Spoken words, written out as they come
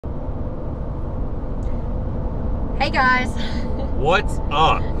guys. What's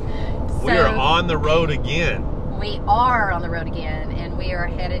up? We are on the road again. We are on the road again, and we are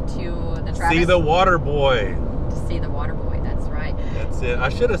headed to the Travis. See the water boy. To see the water boy, that's right. That's it. I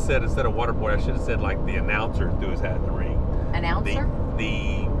should have said, instead of water boy, I should have said like the announcer threw his hat in the ring. Announcer?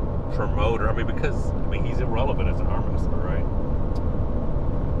 The promoter. I mean, because he's irrelevant as an arm wrestler, right?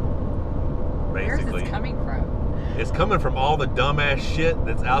 Basically. Where's this coming from? It's coming from all the dumbass shit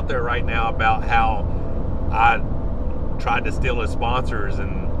that's out there right now about how I tried to steal his sponsors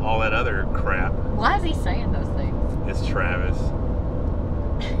and all that other crap. Why is he saying those things? It's Travis.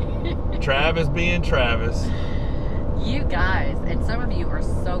 Travis being Travis. You guys, and some of you are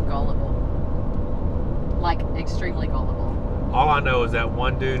so gullible. Like, extremely gullible. All I know is that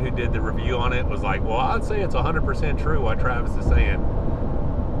one dude who did the review on it was like, well, I'd say it's 100% true what Travis is saying.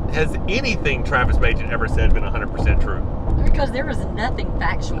 Has anything Travis Bagent ever said been 100% true? Because there was nothing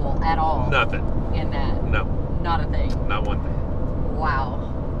factual at all. Nothing. In that. No. Not a thing. Not one thing. Wow.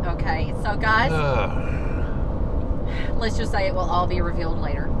 Okay, so guys, let's just say it will all be revealed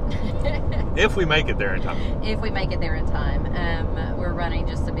later. If we make it there in time. If we make it there in time. We're running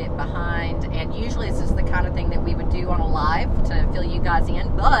just a bit behind, and usually this is the kind of thing that we would do on a live to fill you guys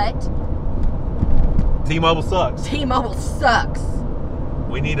in, but T-Mobile sucks. T-Mobile sucks.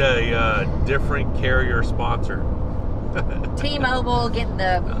 We need a different carrier sponsor. T-Mobile getting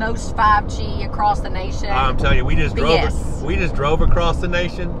the most 5G across the nation. I'm telling you, we just drove. Yes. We just drove across the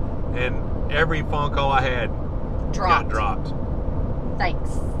nation, and every phone call I had got dropped.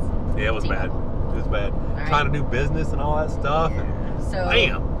 Thanks. Yeah, it was bad. It was bad. Right. Trying to do business and all that stuff. And so,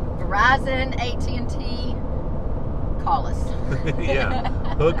 bam. Verizon, AT&T, call us. Yeah,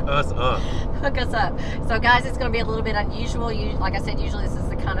 hook us up. Hook us up. So guys, it's going to be a little bit unusual. Like I said, usually this is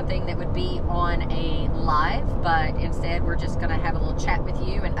the kind of thing that would be on a live, but instead we're just going to have a little chat with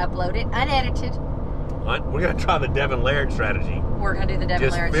you and upload it unedited. We're going to try the Devon Larratt strategy. We're going to do the Devon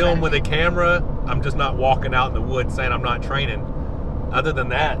Larratt strategy. Just film with a camera. I'm just not walking out in the woods saying I'm not training. Other than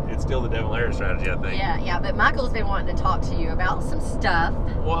that, it's still the Devon Larratt strategy, I think. Yeah, but Michael's been wanting to talk to you about some stuff.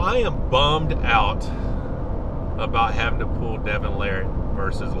 Well, I am bummed out about having to pull Devon Larratt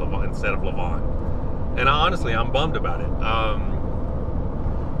versus Levon instead of Levon. And honestly, I'm bummed about it.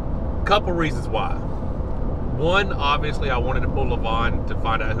 Couple reasons why. One, obviously, I wanted to pull Levon to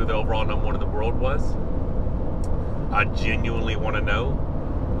find out who the overall #1 in the world was. I genuinely want to know.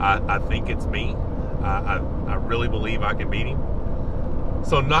 I think it's me. I really believe I can beat him.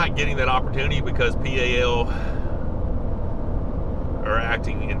 So not getting that opportunity because PAL are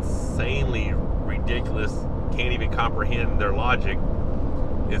acting insanely ridiculous, can't even comprehend their logic,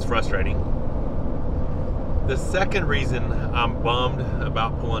 is frustrating. The second reason I'm bummed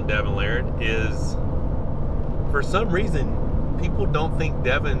about pulling Devon Larratt is, for some reason, people don't think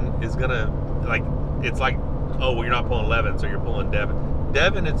Devon is gonna, like, it's like, oh, well, you're not pulling Levin, so you're pulling Devon.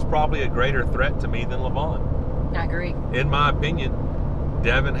 Devon is probably a greater threat to me than Levon. I agree. In my opinion,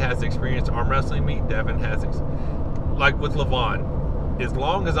 Devon has experienced arm wrestling me. Devon has, like with Levon, as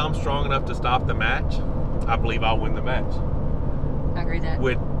long as I'm strong enough to stop the match, I believe I'll win the match. I agree that.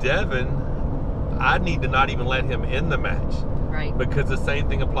 With Devon, I need to not even let him in the match. Right. Because the same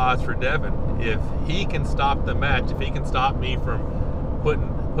thing applies for Devon. If he can stop the match, if he can stop me from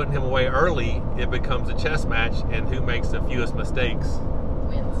putting him away early, it becomes a chess match, and who makes the fewest mistakes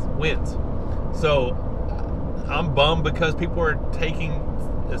wins. So I'm bummed because people are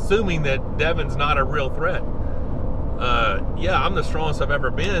assuming that Devon's not a real threat. Yeah, I'm the strongest I've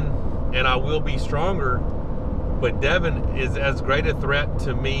ever been, and I will be stronger, but Devon is as great a threat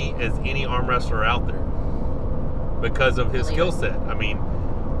to me as any arm wrestler out there because of his skill set. I mean,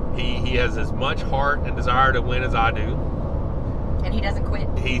 he has as much heart and desire to win as I do. And he doesn't quit.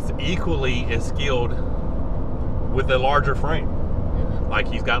 He's equally as skilled with a larger frame. Mm-hmm. Like,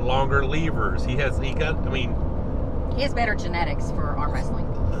 he's got longer levers. He has better genetics for arm wrestling.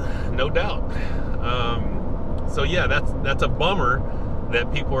 No doubt. So yeah, that's a bummer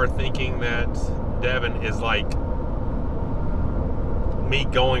that people are thinking that Devon is like me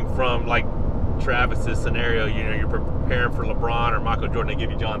going from like Travis's scenario. You know, you're preparing for LeBron or Michael Jordan, they give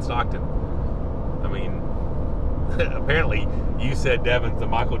you John Stockton. I mean, apparently you said Devon's the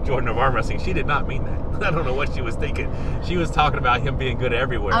Michael Jordan of arm wrestling. She did not mean that. I don't know what she was thinking. She was talking about him being good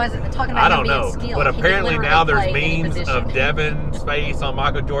everywhere. I was talking about him being skilled. But apparently now there's memes of Devon's face on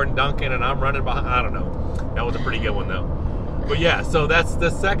Michael Jordan dunking, and I'm running behind. I don't know. That was a pretty good one though. But yeah, so that's the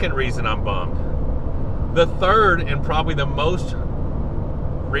second reason I'm bummed. The third, and probably the most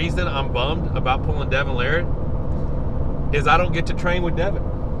reason I'm bummed about pulling Devon Larratt, is I don't get to train with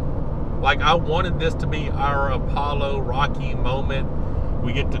Devon. Like, I wanted this to be our Apollo Rocky moment.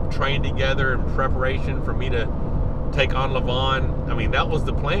 We get to train together in preparation for me to take on Levon. I mean, that was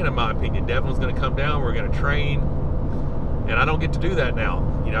the plan, in my opinion. Devon was going to come down. We're going to train. And I don't get to do that now.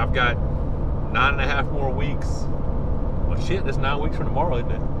 You know, I've got 9.5 more weeks. Well, shit, it's 9 weeks from tomorrow,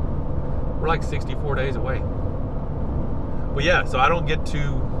 isn't it? We're like 64 days away. But yeah, so I don't get to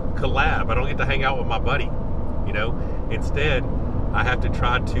collab. I don't get to hang out with my buddy, you know. Instead, I have to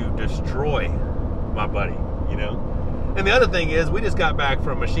try to destroy my buddy, you know. And the other thing is, we just got back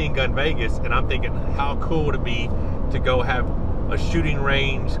from Machine Gun Vegas, and I'm thinking how cool would it be to go have a shooting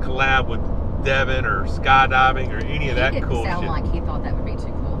range collab with Devon or skydiving or any of that cool shit. He didn't sound like he thought that would be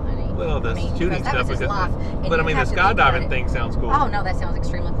too cool, honey. Well, the shooting stuff is life. But I mean, the skydiving thing sounds cool. Oh no, that sounds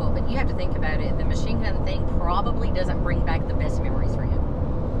extremely cool. But you have to think about it. The machine gun thing probably doesn't bring back the best memories for him.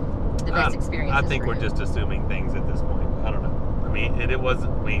 The best experiences. I think we're just assuming things at this point. I don't know. I mean,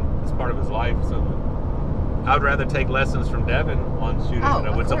 it's part of his life. So I would rather take lessons from Devon on shooting than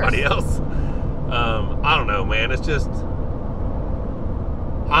I would somebody else. I don't know, man. It's just,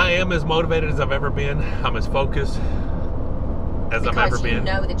 I am as motivated as I've ever been. I'm as focused as I've ever been. Because you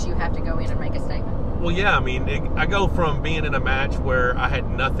know that you have to go in and make a statement. Well, yeah. I mean, I go from being in a match where I had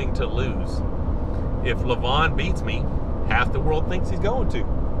nothing to lose. If Levon beats me, half the world thinks he's going to.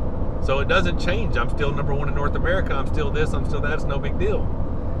 So it doesn't change. I'm still #1 in North America. I'm still this. I'm still that. It's no big deal.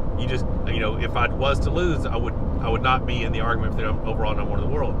 You just, you know, if I was to lose, I would not be in the argument for the overall #1 in the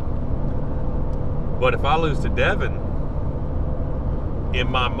world. But if I lose to Devon,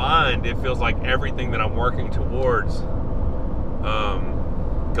 in my mind, it feels like everything that I'm working towards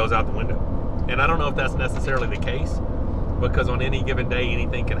goes out the window. And I don't know if that's necessarily the case, because on any given day,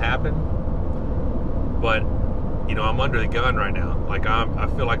 anything can happen. But, you know, I'm under the gun right now. Like, I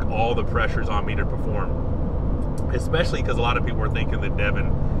feel like all the pressure's on me to perform. Especially because a lot of people are thinking that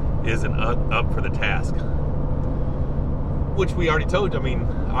Devon isn't up for the task. Which we already told you. I mean,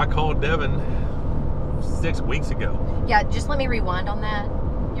 I called Devon 6 weeks ago. Yeah, just let me rewind on that.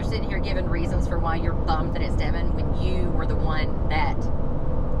 You're sitting here giving reasons for why you're bummed that it's Devon when you were the one that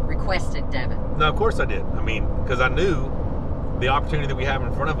requested Devon. No, of course I did. I mean, because I knew the opportunity that we have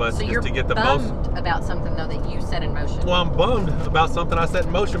in front of us is to get the most. So you're bummed about something, though, that you set in motion. Well, I'm bummed about something I set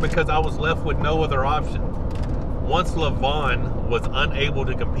in motion because I was left with no other option. Once Levon was unable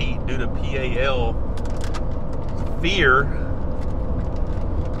to compete due to PAL fear,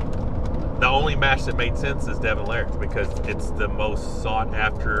 the only match that made sense is Devon Larratt, because it's the most sought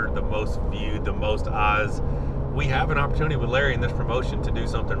after, the most viewed, the most eyes. We have an opportunity with Larry in this promotion to do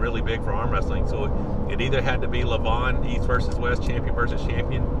something really big for arm wrestling. So it either had to be Levon, East versus West, champion versus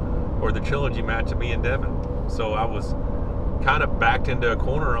champion, or the trilogy match of me and Devon. So I was kind of backed into a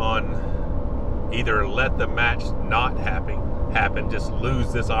corner on either let the match not happen, just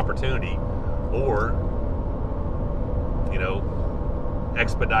lose this opportunity, or, you know,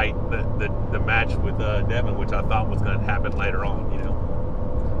 expedite the match with Devon, which I thought was going to happen later on, you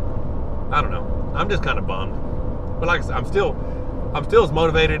know. I don't know. I'm just kind of bummed. But like I said, I'm still as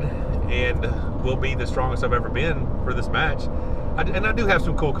motivated and will be the strongest I've ever been for this match. And I do have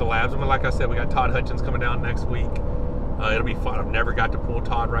some cool collabs. I mean, like I said, we got Todd Hutchins coming down next week. It'll be fun. I've never got to pull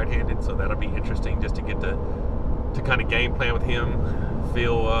Todd right-handed, so that'll be interesting just to get to kind of game plan with him,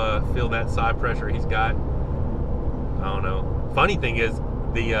 feel that side pressure he's got. I don't know. Funny thing is,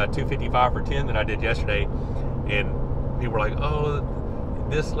 the 255 for 10 that I did yesterday, and people were like, "Oh,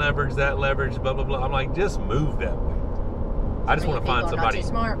 this leverage, that leverage, blah blah blah." I'm like, just move that way. I just want to find somebody. Not too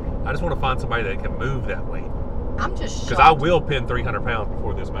smart. I just want to find somebody that can move that way. I'm just shocked. Because I will pin 300 pounds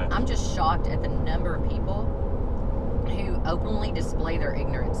before this match. I'm just shocked at the number of people who openly display their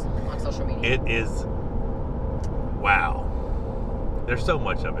ignorance on social media. It is, wow. There's so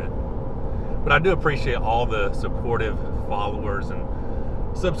much of it. But I do appreciate all the supportive followers and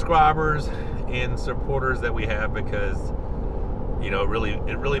subscribers and supporters that we have, because, you know, it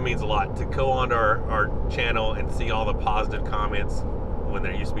really means a lot to go on our channel and see all the positive comments when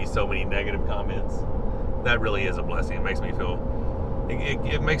there used to be so many negative comments. That really is a blessing. It makes me feel,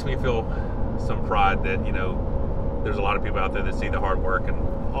 it makes me feel some pride that, you know, there's a lot of people out there that see the hard work and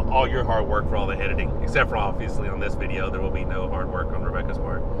all your hard work for all the editing, except for obviously on this video. There will be no hard work on Rebecca's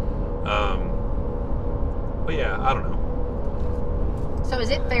part. But yeah, I don't know. So is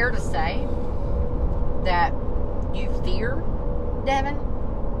it fair to say that you fear Devon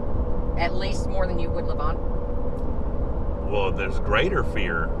at least more than you would Levon? Well, there's greater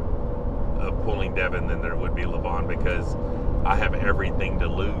fear of pulling Devon than there would be Levon, because I have everything to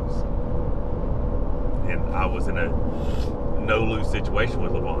lose. And I was in a no-lose situation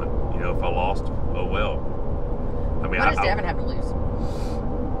with Levon. You know, if I lost, oh well. I mean, what does Devon have to lose?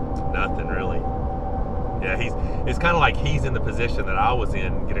 Nothing really. Yeah, it's kind of like he's in the position that I was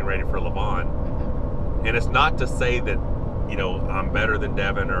in getting ready for Levon. And it's not to say that, you know, I'm better than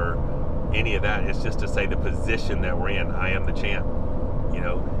Devon or any of that. It's just to say the position that we're in. I am the champ. You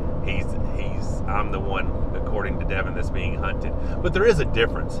know, I'm the one, according to Devon, that's being hunted. But there is a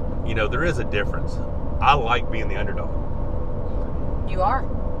difference. You know, there is a difference. I like being the underdog. You are.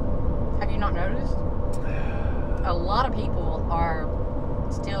 Have you not noticed? A lot of people are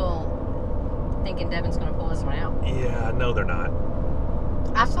still thinking Devon's going to pull this one out. Yeah, no, they're not.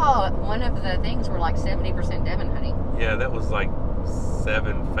 I saw one of the things were like 70% Devon, honey. Yeah, that was like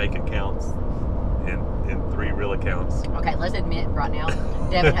 7 fake accounts and 3 real accounts. Okay, let's admit right now,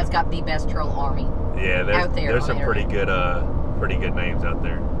 Devon has got the best troll army. Yeah, there's some pretty good names out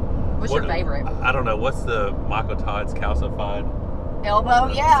there. What's your favorite? I don't know. What's the Michael Todd's calcified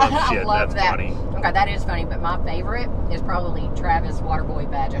elbow? Yeah, shit, I love that. Funny. Okay, that is funny, but my favorite is probably Travis Waterboy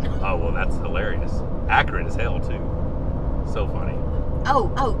Bagent. Oh, well, that's hilarious. Accurate as hell, too. So funny.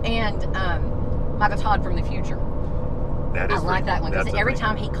 Oh, and Michael Todd from the future. I like that one, because every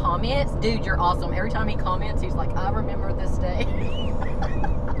time he comments, dude, you're awesome. Every time he comments, he's like, I remember this day.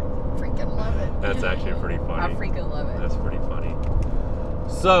 Freaking love it. That's actually pretty funny. I freaking love it. That's pretty funny.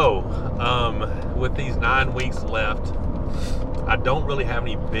 So, with these 9 weeks left, I don't really have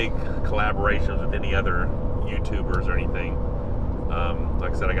any big collaborations with any other YouTubers or anything.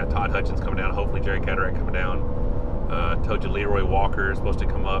 Like I said, I got Todd Hutchins coming down. Hopefully Jerry Cataract coming down. Told you Leroy Walker is supposed to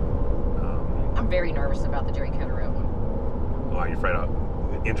come up. I'm very nervous about the Jerry Cataract one. Why, are you afraid I'll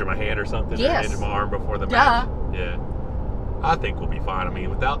injure my hand or something? Yes. Or injure my arm before the match? Yeah. I think we'll be fine. I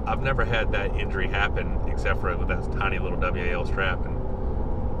mean, I've never had that injury happen except for with that tiny little WAL strap, and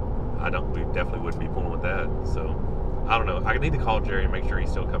we definitely wouldn't be pulling with that. So, I don't know. I need to call Jerry and make sure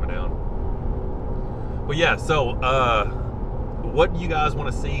he's still coming down. But yeah, so, what do you guys want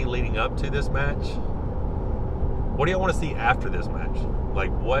to see leading up to this match? What do y'all want to see after this match?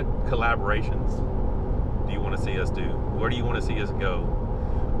 Like, what collaborations do you want to see us do? Where do you want to see us go?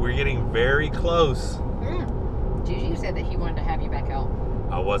 We're getting very close. Juju said that he wanted to have you back out.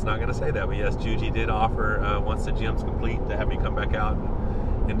 I was not going to say that, but yes, Juju did offer, once the gym's complete, to have me come back out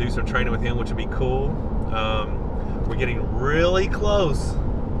and do some training with him, which would be cool. We're getting really close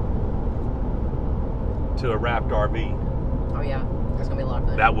to a wrapped RV. Oh, yeah. That's going to be a lot of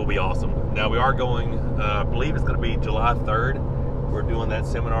fun. That will be awesome. Now, we are going, I believe it's going to be July 3rd. We're doing that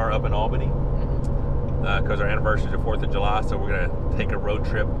seminar up in Albany. Because our anniversary is the 4th of July, so we're going to take a road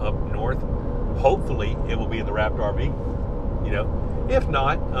trip up north. Hopefully, it will be in the wrapped RV. You know, if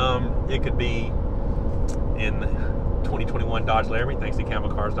not, it could be in 2021 Dodge Laramie, thanks to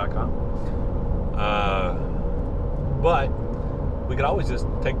CamelCars.com. But we could always just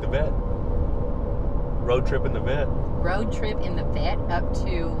take the vet. Road trip in the vet. Road trip in the vet up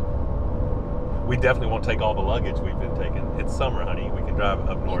to... We definitely won't take all the luggage we've been taking. It's summer, honey. We can drive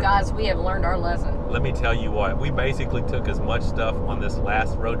up north. You guys, we have learned our lesson. Let me tell you what. We basically took as much stuff on this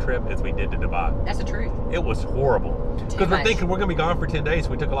last road trip as we did to Dubai. That's the truth. It was horrible. Because we're thinking we're going to be gone for 10 days,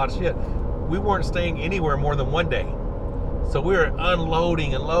 so we took a lot of shit. We weren't staying anywhere more than 1 day. So we were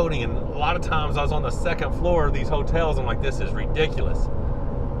unloading and loading, and a lot of times I was on the 2nd floor of these hotels. I'm like, this is ridiculous.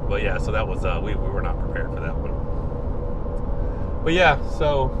 But yeah, so that was, we were not prepared for that one. But yeah,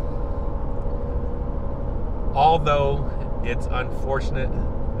 so... Although it's unfortunate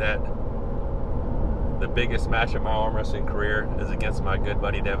that the biggest match of my arm wrestling career is against my good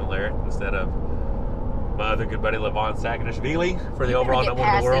buddy Devon Larratt instead of my other good buddy Levon Saginashvili for the overall number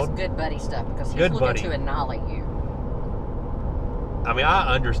one in the world. This good buddy stuff because he's looking to annihilate you. I mean,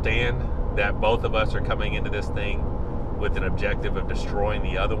 I understand that both of us are coming into this thing with an objective of destroying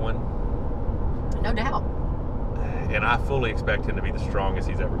the other one. No doubt. And I fully expect him to be the strongest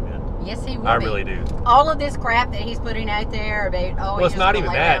he's ever been. Yes, he will. I really do. All of this crap that he's putting out there about, well, it's not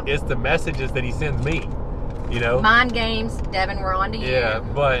even that. It's the messages that he sends me. You know, mind games, Devon. We're on to you. Yeah,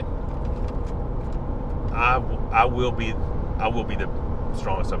 but I will be the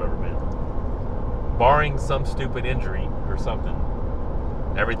strongest I've ever been, barring some stupid injury or something.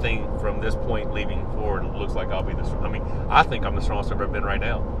 Everything from this point leaving forward looks like I'll be the. I mean, I think I'm the strongest I've ever been right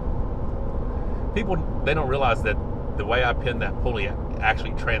now. People, they don't realize that the way I pin that pulley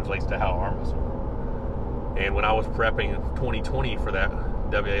actually translates to how I arm wrestle. And when I was prepping 2020 for that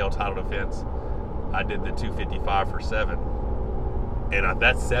WAL title defense, I did the 255 for 7. And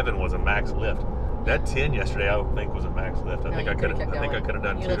that 7 was a max lift. That 10 yesterday, I don't think was a max lift. I think I could have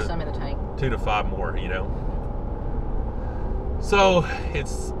done 2 to 5 more, you know. So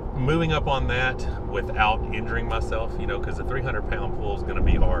it's moving up on that without injuring myself, you know, because the 300-pound pull is going to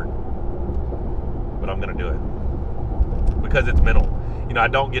be hard. But I'm going to do it because it's mental. You know, I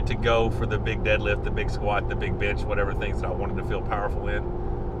don't get to go for the big deadlift, the big squat, the big bench, whatever things that I wanted to feel powerful in.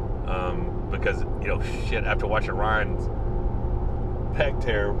 Because, you know, shit, after watching Ryan's pec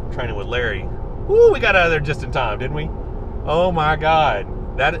tear training with Larry, woo, we got out of there just in time, didn't we? Oh my God.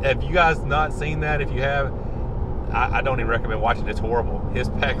 That, have you guys not seen that? If you have, I don't even recommend watching it. It's horrible. His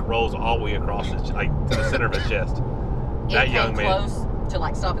pec rolls all the way across his, like, to the center of his chest. That young man. Close to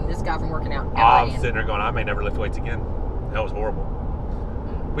like stopping this guy from working out. I'm sitting there going, I may never lift weights again. That was horrible.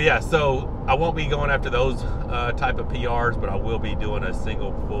 But yeah, so I won't be going after those type of PRs, but I will be doing a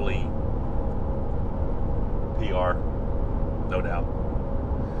single pulley PR, no doubt.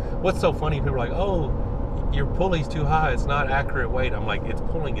 What's so funny? People are like, "Oh, your pulley's too high. It's not accurate weight." I'm like, it's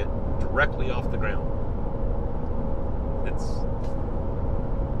pulling it directly off the ground. It's.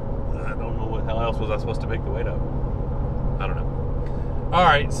 I don't know what hell else was I supposed to make the weight up. I don't know. All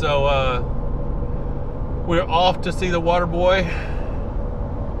right, so we're off to see the water boy.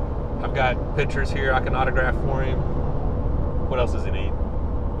 I've got pictures here I can autograph for him. What else does he need?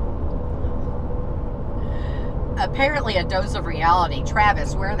 Apparently a dose of reality.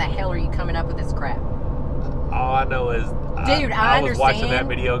 Travis, where in the hell are you coming up with this crap? All I know is, dude, I was watching that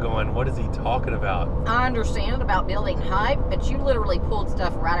video going, what is he talking about? I understand about building hype, but you literally pulled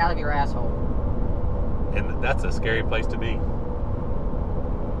stuff right out of your asshole. And that's a scary place to be.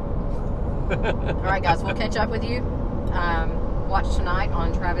 All right, guys, we'll catch up with you. Watch tonight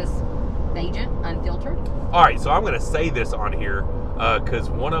on Travis Bagent Unfiltered. All right, so I'm going to say this on here because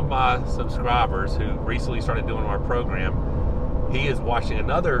one of my subscribers who recently started doing our program, he is watching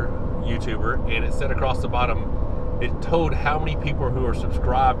another YouTuber, and it said across the bottom, it told how many people who are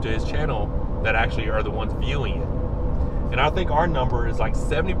subscribed to his channel that actually are the ones viewing it. And I think our number is like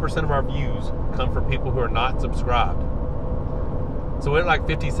 70% of our views come from people who are not subscribed. So we're at like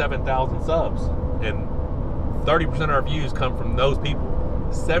 57,000 subs, and 30% of our views come from those people.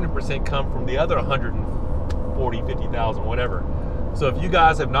 70% come from the other 140, 50,000, whatever. So if you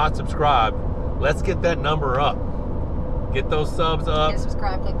guys have not subscribed, let's get that number up. Get those subs up. Hit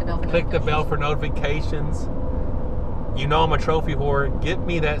subscribe, click the bell for notifications. Click the bell for notifications. You know I'm a trophy whore. Get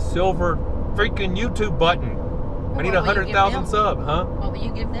me that silver freaking YouTube button. I need 100,000 subs, huh? What will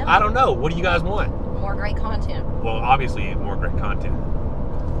you give them? I don't know. What do you guys want? More great content. Well, obviously, more great content.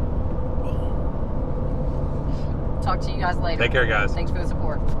 Talk to you guys later. Take care, guys. Thanks for the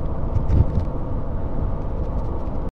support.